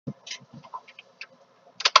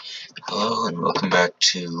Hello and welcome back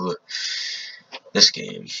to this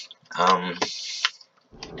game.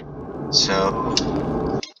 So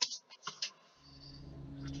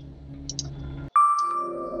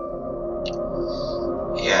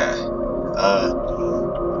yeah,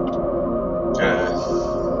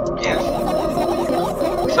 yeah.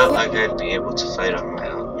 I felt like I'd be able to fight on my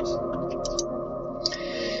own.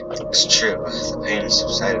 It's true, the pain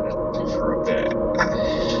subsided for a bit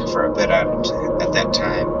at that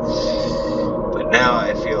time, but now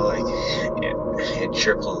I feel like it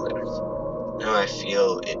tripled. Now I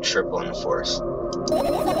feel it triple in force.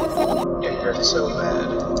 It hurts so bad.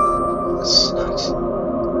 This sucks.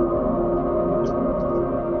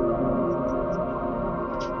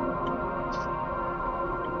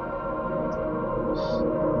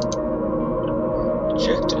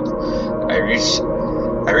 Rejected.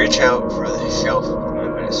 I reach out for the shelf of my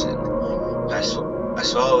medicine. I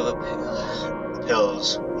swallow the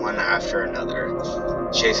pills one after another,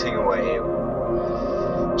 chasing away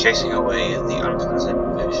the unpleasant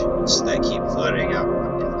visions that keep floating up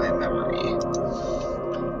in my memory.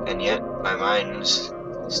 And yet, my mind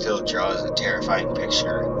still draws a terrifying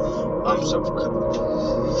picture. Lumps of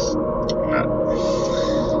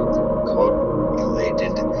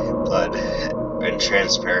coagulated blood and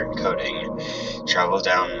transparent coating travel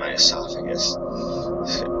down my esophagus,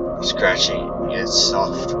 scratching its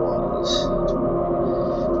soft walls,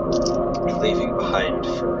 leaving behind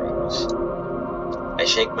furrows. I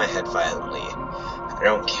shake my head violently. I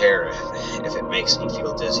don't care if it makes me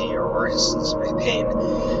feel dizzy or worsens my pain.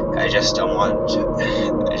 I just don't want to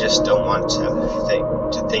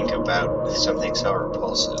think about something so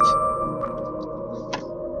repulsive.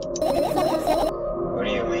 What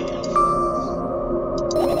do you mean?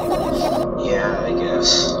 Yeah, I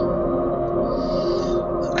guess.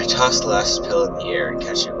 I toss the last pill in the air and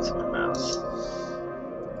catch it with my mouth.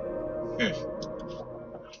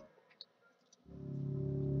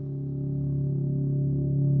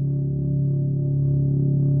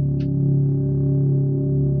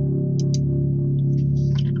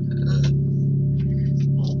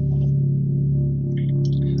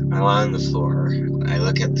 I lie on the floor. I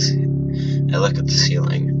look at the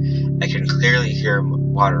ceiling. I can clearly hear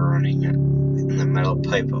water running in the metal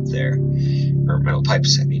pipe up there, or metal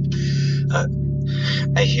pipes. I mean,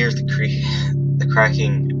 I hear the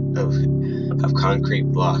cracking of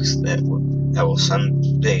concrete blocks that will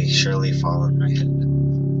someday surely fall on my head.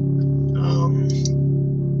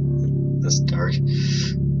 That's dark.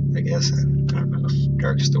 I guess I don't know if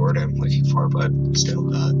dark is the word I'm looking for, but still.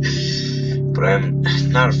 But I'm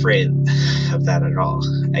not afraid of that at all.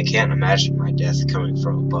 I can't imagine my death coming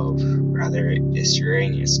from above. Rather, it's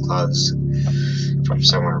rearing its claws from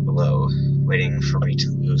somewhere below, waiting for me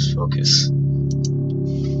to lose focus.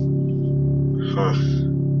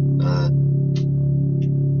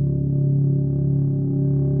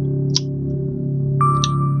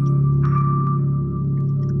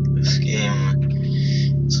 This game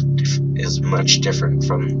is much different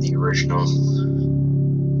from the original.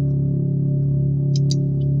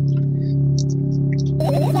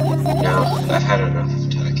 Now, I've had enough of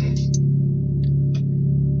talking.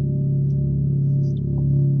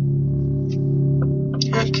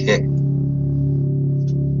 Okay.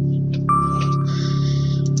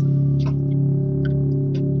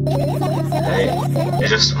 I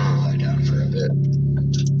just want to lie down for a bit.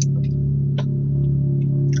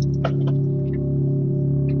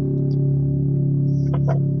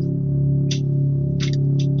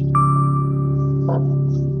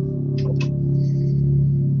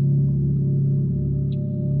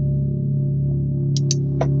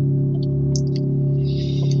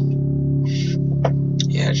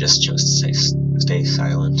 Yeah, just stay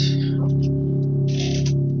silent.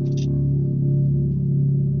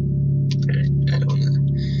 I don't want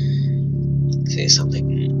to say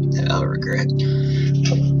something that I'll regret.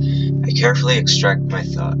 I carefully extract my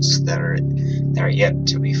thoughts that are yet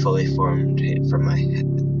to be fully formed from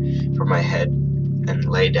my head, and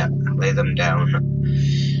lay them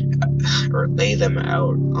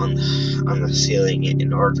out on the ceiling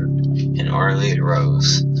in orderly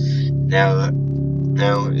rows.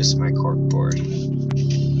 Now is my corkboard.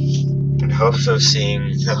 In hopes of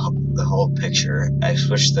seeing the whole picture, I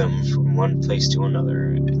switch them from one place to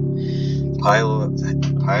another, and pile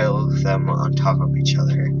them on top of each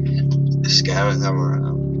other, scatter them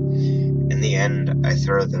around. In the end, I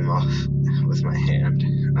throw them off with my hand,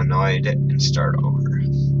 annoyed, and start over.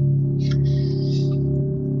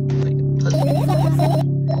 I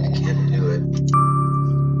can't do it.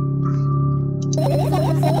 I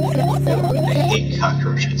hate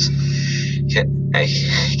cockroaches. Can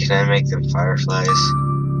I make them fireflies?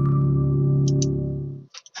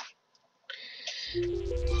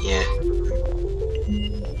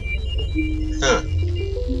 Huh.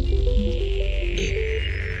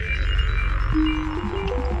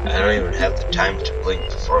 I don't even have the time to blink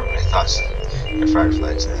before my thoughts and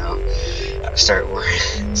fireflies now start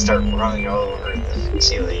whirling all over the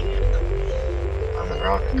ceiling on their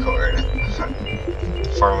own accord,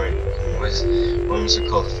 forming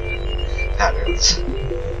whimsical patterns.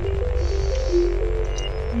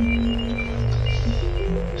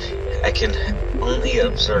 I can only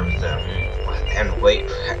observe them and wait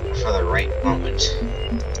for the right moment.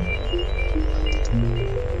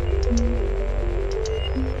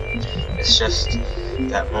 It's just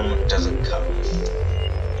that moment doesn't come.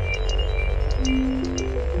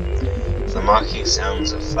 The mocking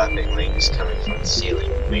sounds of flapping wings coming from the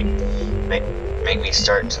ceiling make me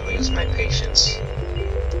start to lose my patience.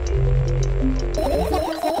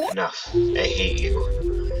 Enough. I hate you.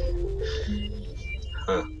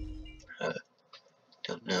 Huh.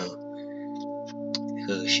 Don't know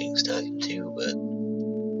who she was talking to, but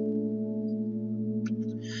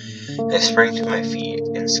I spring to my feet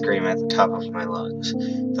and scream at the top of my lungs.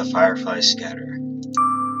 The fireflies scatter.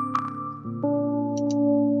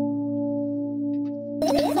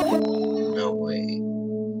 No way.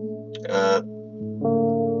 I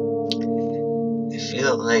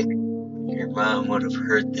feel like your mom would have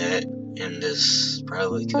heard that and is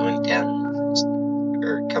probably coming down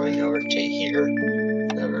or coming over to here.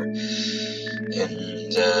 Whatever.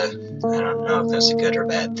 And I don't know if that's a good or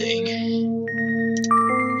bad thing.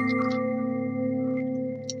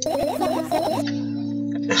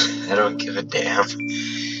 I don't give a damn.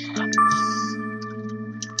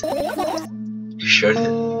 You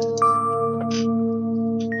shouldn't.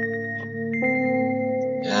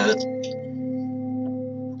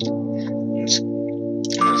 Just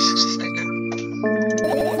a second.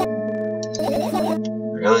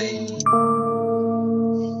 Really?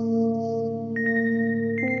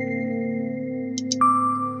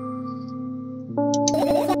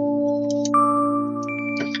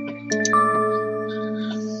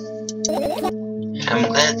 I'm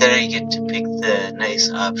glad that I get to pick the nice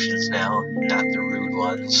options now, not the rude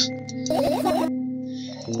ones.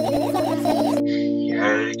 You're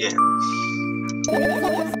at it again.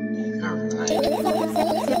 Alright.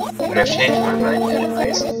 And I've changed my mind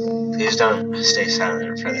anyways. Please don't stay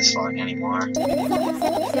silent for this long anymore.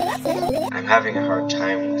 I'm having a hard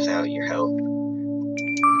time without your help.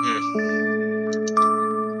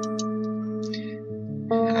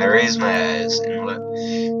 I raise my eyes and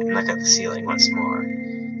look at the ceiling once more.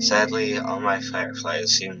 Sadly, all my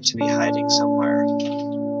fireflies seem to be hiding somewhere.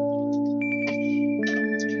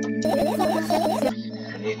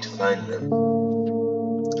 I need to find them.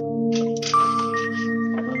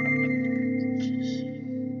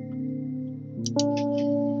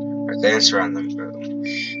 I glance around the room.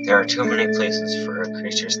 There are too many places for a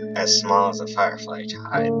creature as small as a firefly to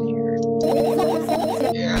hide here.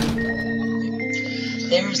 Yeah.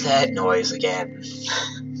 There's that noise again.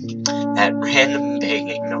 That random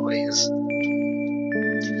banging noise.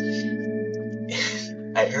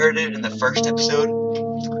 I heard it in the first episode.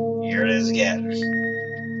 Here it is again.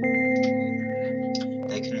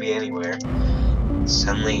 They can be anywhere.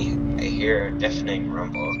 Suddenly, I hear a deafening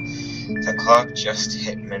rumble. The clock just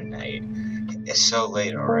hit midnight. It's so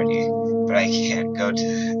late already, but I can't go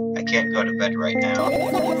to bed right now.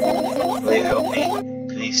 Will you help me?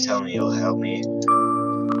 Please tell me you'll help me.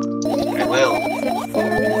 I will.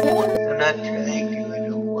 I'm not trying. I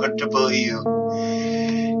don't want to bully you.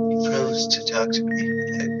 You promised to talk to me.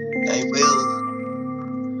 I will.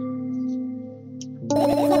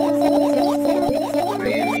 What do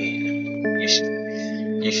you mean?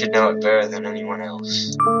 You should know it better than anyone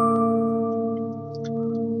else.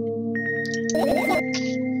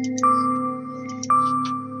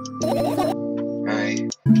 Right.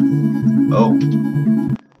 Oh.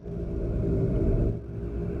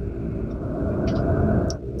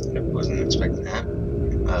 I wasn't expecting that.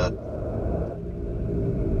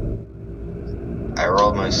 I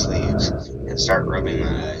roll my sleeves and start rubbing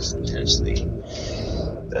my eyes intensely.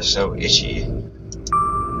 They're so itchy.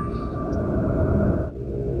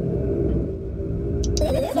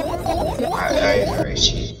 My eyes are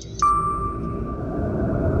itchy.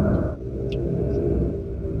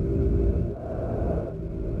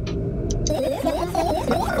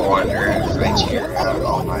 I wonder if I tear out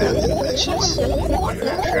all my eyelashes, one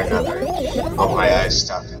after another, while my eyes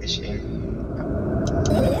stop itching.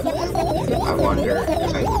 I wonder if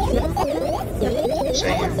I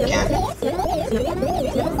say it again.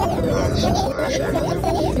 Eyelashes, one after another.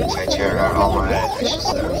 If I tear out all my eyelashes,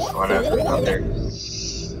 one after another.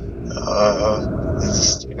 This is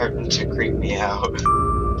starting to creep me out.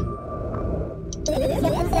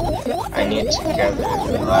 I need to gather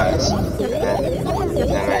the glass, then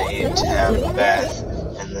I need to have a bath,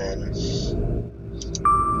 and then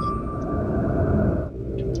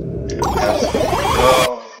have,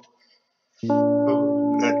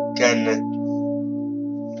 again,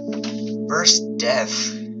 first death.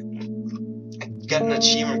 I got an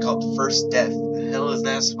achievement called First Death. The hell is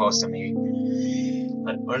that supposed to mean?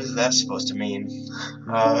 What is that supposed to mean?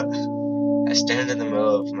 I stand in the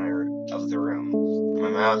middle of the room, my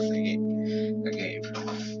mouth agape,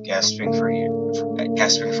 gasping for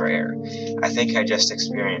air. I think I just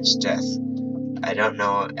experienced death. I don't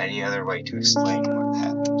know any other way to explain what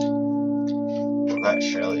happened. But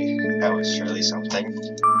that was surely something.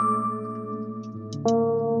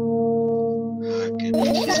 Oh,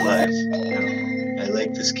 goodness, she's alive. I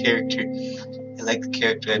like this character. I like the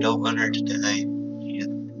character. I don't want her to die.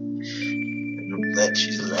 I'm glad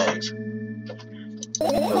she's alive.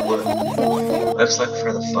 But let's look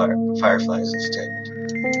for the fireflies instead.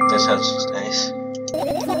 This house is nice.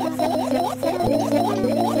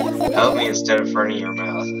 Help me instead of running your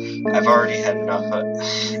mouth. I've already had enough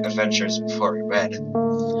adventures before bed.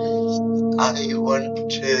 I want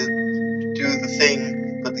to do the thing,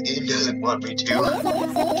 but the game doesn't want me to.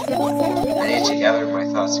 I need to gather my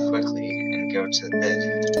thoughts quickly and go to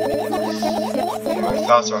bed. My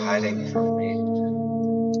thoughts are hiding from me.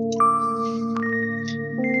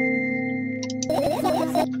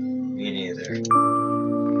 Me neither.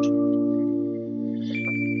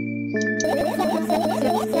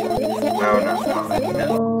 No.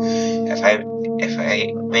 If I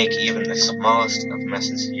make even the smallest of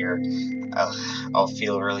messes here, I'll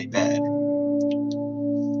feel really bad.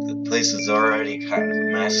 The place is already kind of a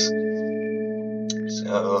mess.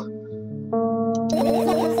 So,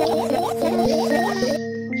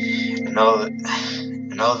 and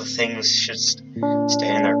all the things should stay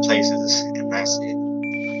in their places, and that's it.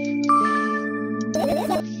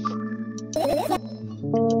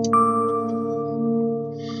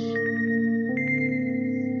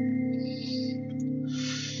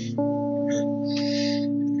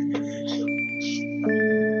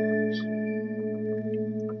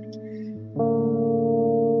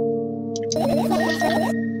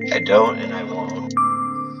 I don't, and I won't.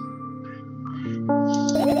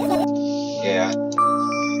 Yeah.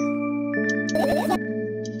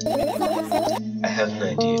 I have an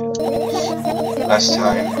idea. Last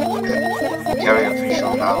time, becoming a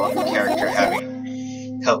fictional novel character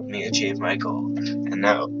having helped me achieve my goal, and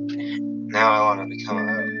now I want to become a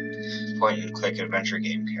point-and-click adventure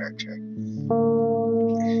game character.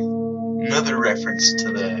 Another reference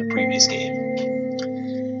to the previous game.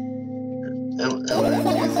 I want to do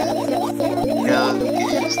that. You know,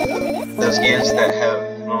 those games that have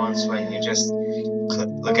moments when you just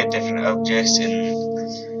look at different objects and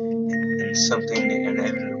something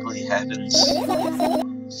inevitably happens.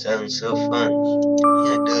 Sounds so fun.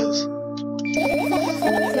 Yeah, it does.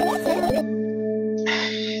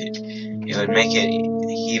 It would make it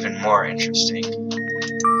even more interesting.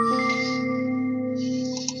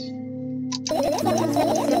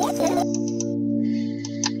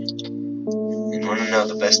 And want to know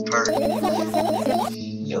the best part?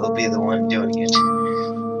 You'll be the one doing it.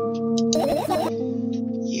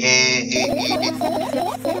 Yay!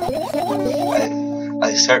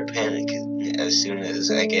 I start panicking as soon as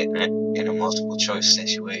I get in a multiple choice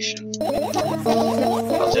situation.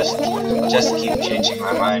 I'll just keep changing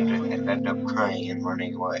my mind and end up crying and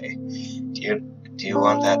running away. Do you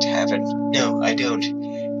want that to happen? No, I don't.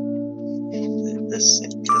 This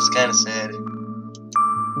is kind of sad.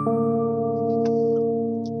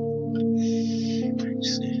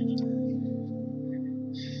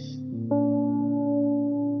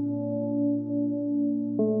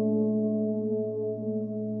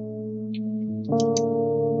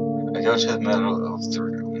 I go to the middle of the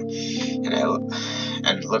room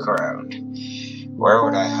and look around. Where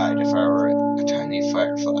would I hide if I were a tiny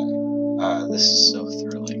firefly? This is so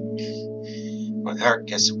thrilling. My heart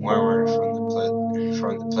gets warmer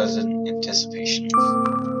from the pleasant anticipation.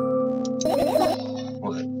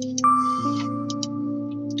 What?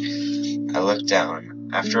 I look down.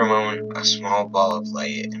 After a moment, a small ball of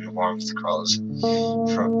light and warmth crawls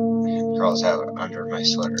out under my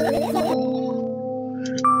sweater.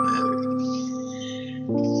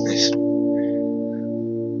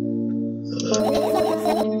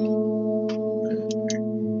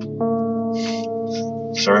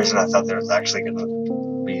 For some reason, I thought there was actually going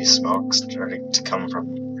to be smoke starting to come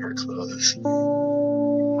from her clothes.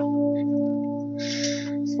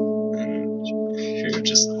 And she would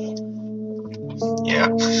just... yeah.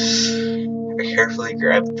 I carefully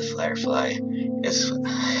grabbed the firefly.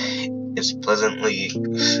 It's pleasantly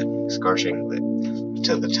scorching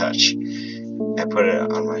to the touch. I put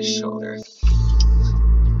it on my shoulder.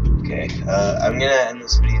 Okay, I'm gonna end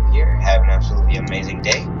this video here. Have an absolutely amazing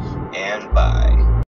day, and bye.